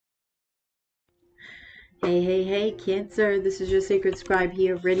Hey, hey, hey, Cancer. This is your sacred scribe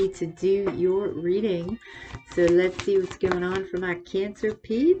here, ready to do your reading. So let's see what's going on for my Cancer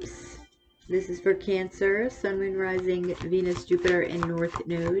peeps. This is for Cancer, Sun, Moon, Rising, Venus, Jupiter, and North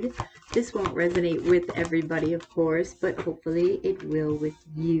Node. This won't resonate with everybody, of course, but hopefully it will with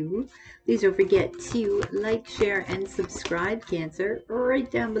you. Please don't forget to like, share, and subscribe, Cancer,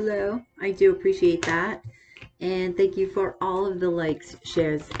 right down below. I do appreciate that. And thank you for all of the likes,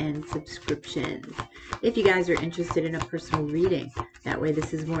 shares, and subscriptions. If you guys are interested in a personal reading, that way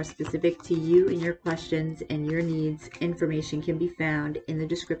this is more specific to you and your questions and your needs, information can be found in the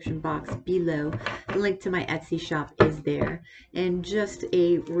description box below. The link to my Etsy shop is there. And just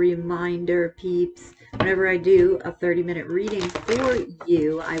a reminder, peeps, whenever I do a 30-minute reading for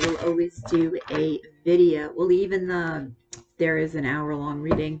you, I will always do a video. Well, even there is an hour-long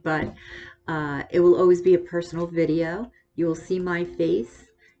reading, but it will always be a personal video. You will see my face,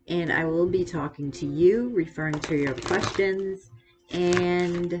 and I will be talking to you, referring to your questions,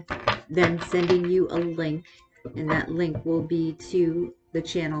 and then sending you a link. And that link will be to the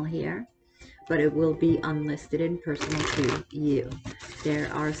channel here, but it will be unlisted and personal to you.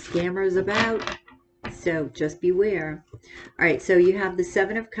 There are scammers about, so just beware. All right, so you have the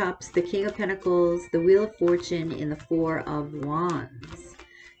Seven of Cups, the King of Pentacles, the Wheel of Fortune, and the Four of Wands.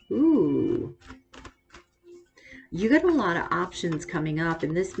 Ooh. You got a lot of options coming up,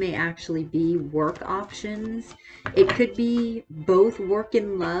 and this may actually be work options. It could be both work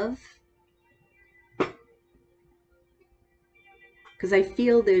and love, because I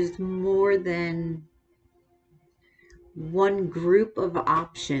feel there's more than one group of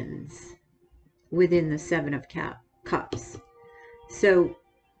options within the Seven of Cups. So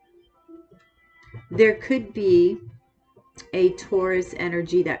there could be a Taurus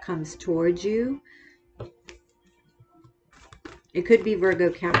energy that comes towards you. It could be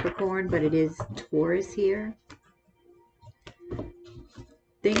Virgo, Capricorn, but it is Taurus here.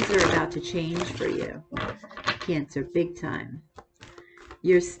 Things are about to change for you, Cancer, big time.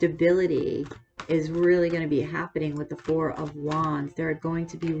 Your stability is really going to be happening with the Four of Wands. There are going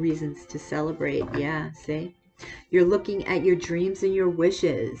to be reasons to celebrate. Yeah, see? You're looking at your dreams and your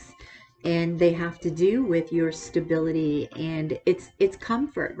wishes, and they have to do with your stability, and it's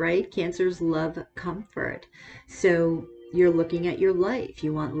comfort, right? Cancers love comfort. So you're looking at your life.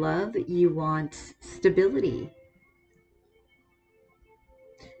 You want love, you want stability.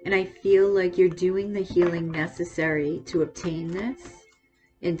 And I feel like you're doing the healing necessary to obtain this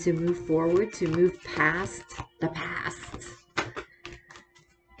and to move forward, to move past the past.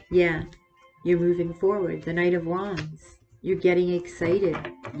 Yeah, you're moving forward. The Knight of Wands. You're getting excited.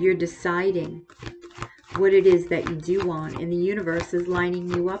 You're deciding what it is that you do want, and the universe is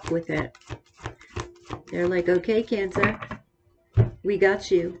lining you up with it. They're like, okay, Cancer, we got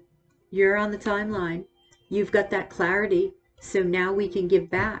you. You're on the timeline. You've got that clarity. So now we can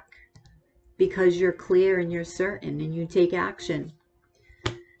give back because you're clear and you're certain and you take action.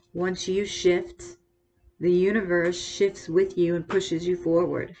 Once you shift, the universe shifts with you and pushes you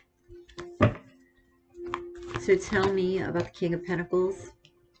forward. So tell me about the King of Pentacles.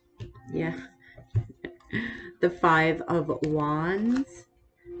 Yeah. The Five of Wands.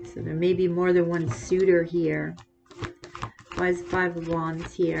 So there may be more than one suitor here. Why is Five of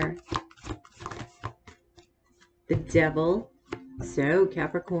Wands here? The Devil. So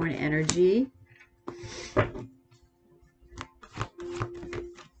Capricorn energy.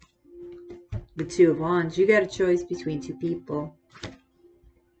 The Two of Wands. You got a choice between two people.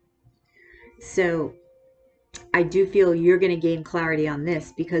 So I do feel you're going to gain clarity on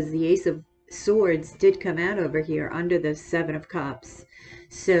this, because the Ace of Swords did come out over here under the Seven of Cups.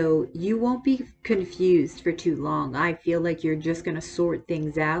 So you won't be confused for too long. I feel like you're just going to sort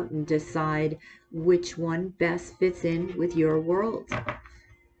things out and decide which one best fits in with your world.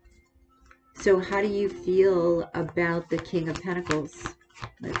 So how do you feel about the King of Pentacles?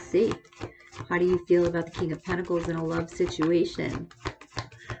 Let's see. How do you feel about the King of Pentacles in a love situation?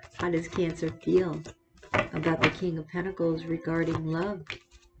 How does Cancer feel about the King of Pentacles regarding love?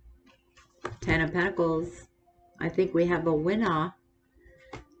 Ten of Pentacles. I think we have a winner,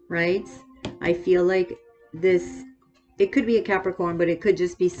 right? I feel like this, it could be a Capricorn, but it could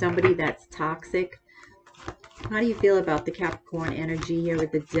just be somebody that's toxic. How do you feel about the Capricorn energy here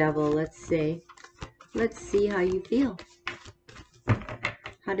with the Devil? Let's see. Let's see how you feel.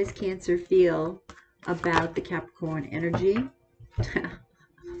 How does Cancer feel about the Capricorn energy?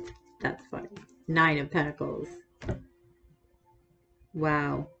 That's funny. Nine of Pentacles.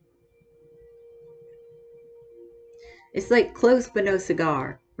 Wow. It's like close but no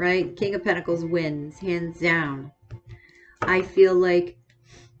cigar, right? King of Pentacles wins, hands down. I feel like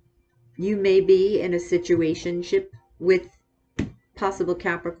You may be in a situationship with possible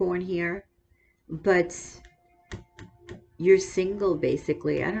Capricorn here, but you're single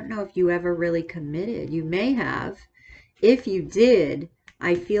basically. I don't know if you ever really committed. You may have. If you did,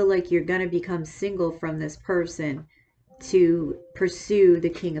 I feel like you're going to become single from this person to pursue the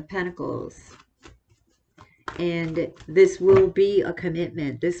King of Pentacles. And this will be a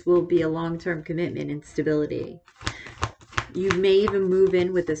commitment. This will be a long-term commitment and stability. You may even move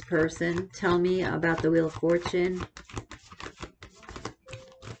in with this person. Tell me about the Wheel of Fortune.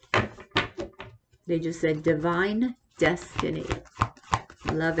 They just said divine destiny.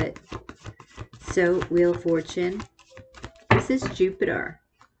 Love it. So, Wheel of Fortune. This is Jupiter.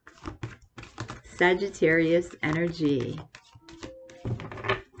 Sagittarius energy.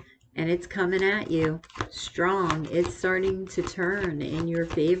 And it's coming at you strong. It's starting to turn in your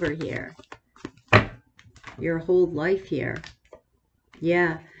favor here. Your whole life here.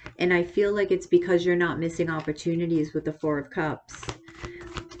 Yeah. And I feel like it's because you're not missing opportunities with the Four of Cups.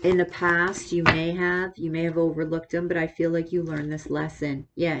 In the past, you may have overlooked them, but I feel like you learned this lesson.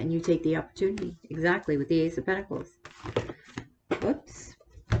 Yeah, and you take the opportunity. Exactly, with the Ace of Pentacles. Whoops.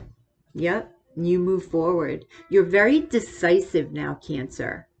 Yep, you move forward. You're very decisive now,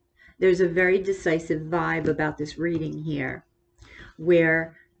 Cancer. There's a very decisive vibe about this reading here,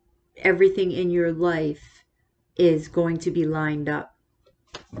 where everything in your life is going to be lined up.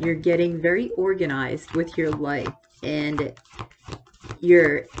 You're getting very organized with your life, and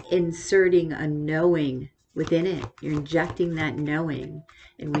you're inserting a knowing within it. You're injecting that knowing.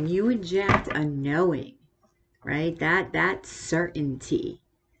 And when you inject a knowing, right, that certainty,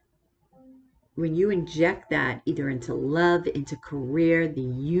 when you inject that either into love, into career, the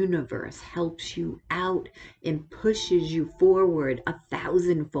universe helps you out and pushes you forward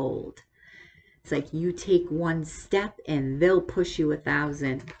 1,000-fold. It's like you take one step and they'll push you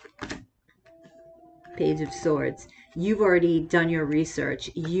 1,000. Page of Swords. You've already done your research.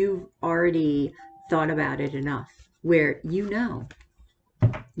 You've already thought about it enough where you know.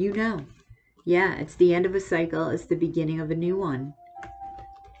 You know. Yeah, it's the end of a cycle. It's the beginning of a new one.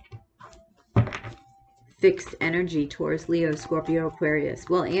 Fixed energy, Taurus, Leo, Scorpio, Aquarius.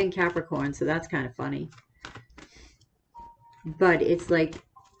 Well, and Capricorn, so that's kind of funny. But it's like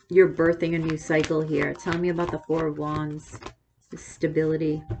you're birthing a new cycle here. Tell me about the Four of Wands. The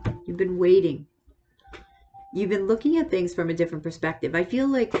stability. You've been waiting. You've been looking at things from a different perspective. I feel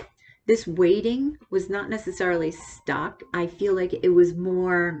like this waiting was not necessarily stuck. I feel like it was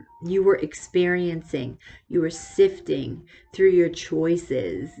more you were experiencing, you were sifting through your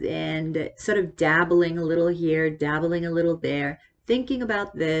choices and sort of dabbling a little here, dabbling a little there, thinking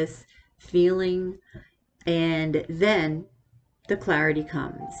about this, feeling, and then the clarity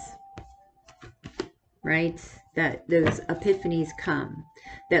comes, right? That those epiphanies come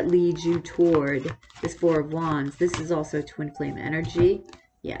that lead you toward this Four of Wands. This is also twin flame energy.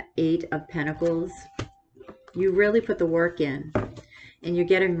 Yeah, Eight of Pentacles. You really put the work in and you're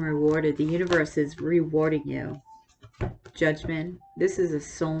getting rewarded. The universe is rewarding you. Judgment. This is a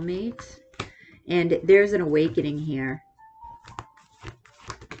soulmate. And there's an awakening here.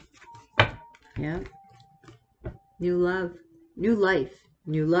 Yeah. New love. New life.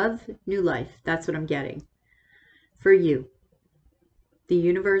 New love. New life. That's what I'm getting. For you. The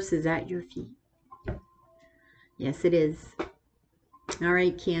universe is at your feet. Yes, it is. All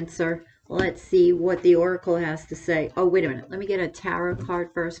right, Cancer. Let's see what the Oracle has to say. Oh, wait a minute. Let me get a tarot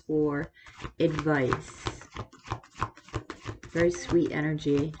card first for advice. Very sweet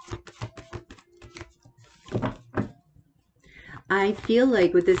energy. I feel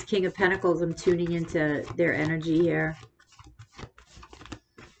like with this King of Pentacles, I'm tuning into their energy here.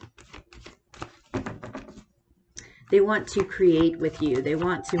 They want to create with you. They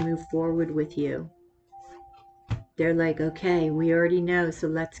want to move forward with you. They're like, okay, we already know, so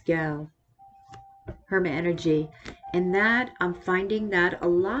let's go. Hermit energy. And that, I'm finding that a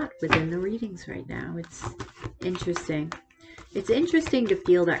lot within the readings right now. It's interesting. It's interesting to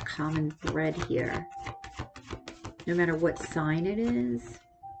feel that common thread here. No matter what sign it is.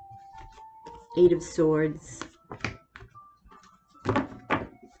 Eight of Swords.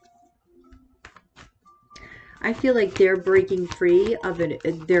 I feel like they're breaking free of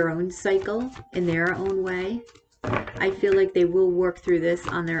their own cycle in their own way. I feel like they will work through this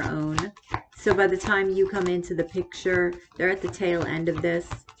on their own. So by the time you come into the picture, they're at the tail end of this.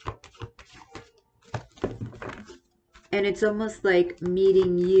 And it's almost like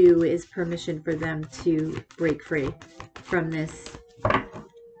meeting you is permission for them to break free from this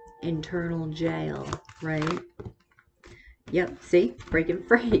internal jail, right? Yep, see? Breaking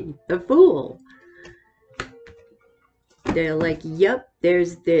free. The Fool. They're like, yep,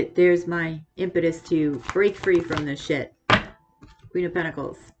 there's my impetus to break free from this shit. Queen of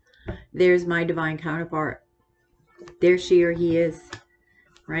Pentacles. There's my divine counterpart. There she or he is,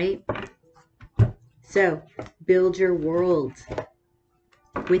 right? So build your world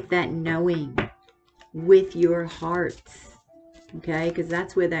with that knowing, with your heart, okay? Because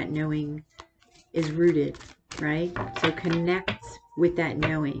that's where that knowing is rooted, right? So connect with that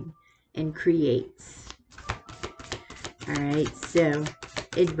knowing and create. All right, so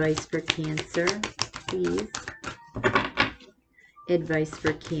advice for Cancer, please. Advice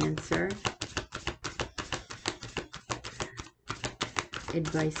for Cancer.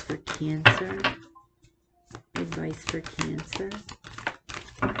 Advice for Cancer. Advice for Cancer.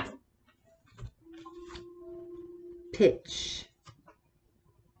 Pitch.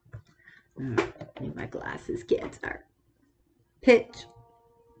 Oh, I need my glasses, Cancer. Pitch.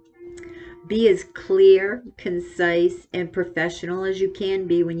 Be as clear, concise, and professional as you can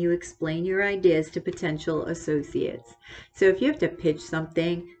be when you explain your ideas to potential associates. So if you have to pitch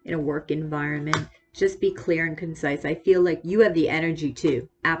something in a work environment, just be clear and concise. I feel like you have the energy too.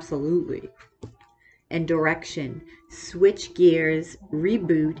 Absolutely. And direction. Switch gears,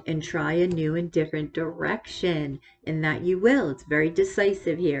 reboot, and try a new and different direction. And that you will. It's very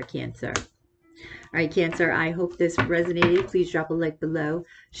decisive here, Cancer. All right, Cancer, I hope this resonated. Please drop a like below.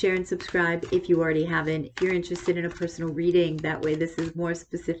 Share and subscribe if you already haven't. If you're interested in a personal reading, that way this is more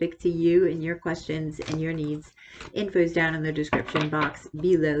specific to you and your questions and your needs. Info's down in the description box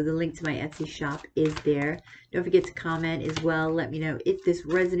below. The link to my Etsy shop is there. Don't forget to comment as well. Let me know if this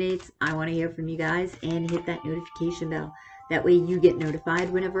resonates. I want to hear from you guys, and hit that notification bell. That way you get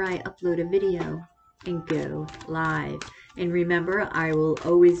notified whenever I upload a video and go live. And remember, I will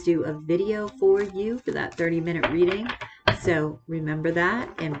always do a video for you for that 30-minute reading. So remember that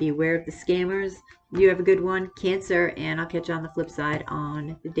and beware of the scammers. You have a good one, Cancer, and I'll catch you on the flip side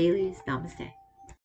on the dailies. Namaste.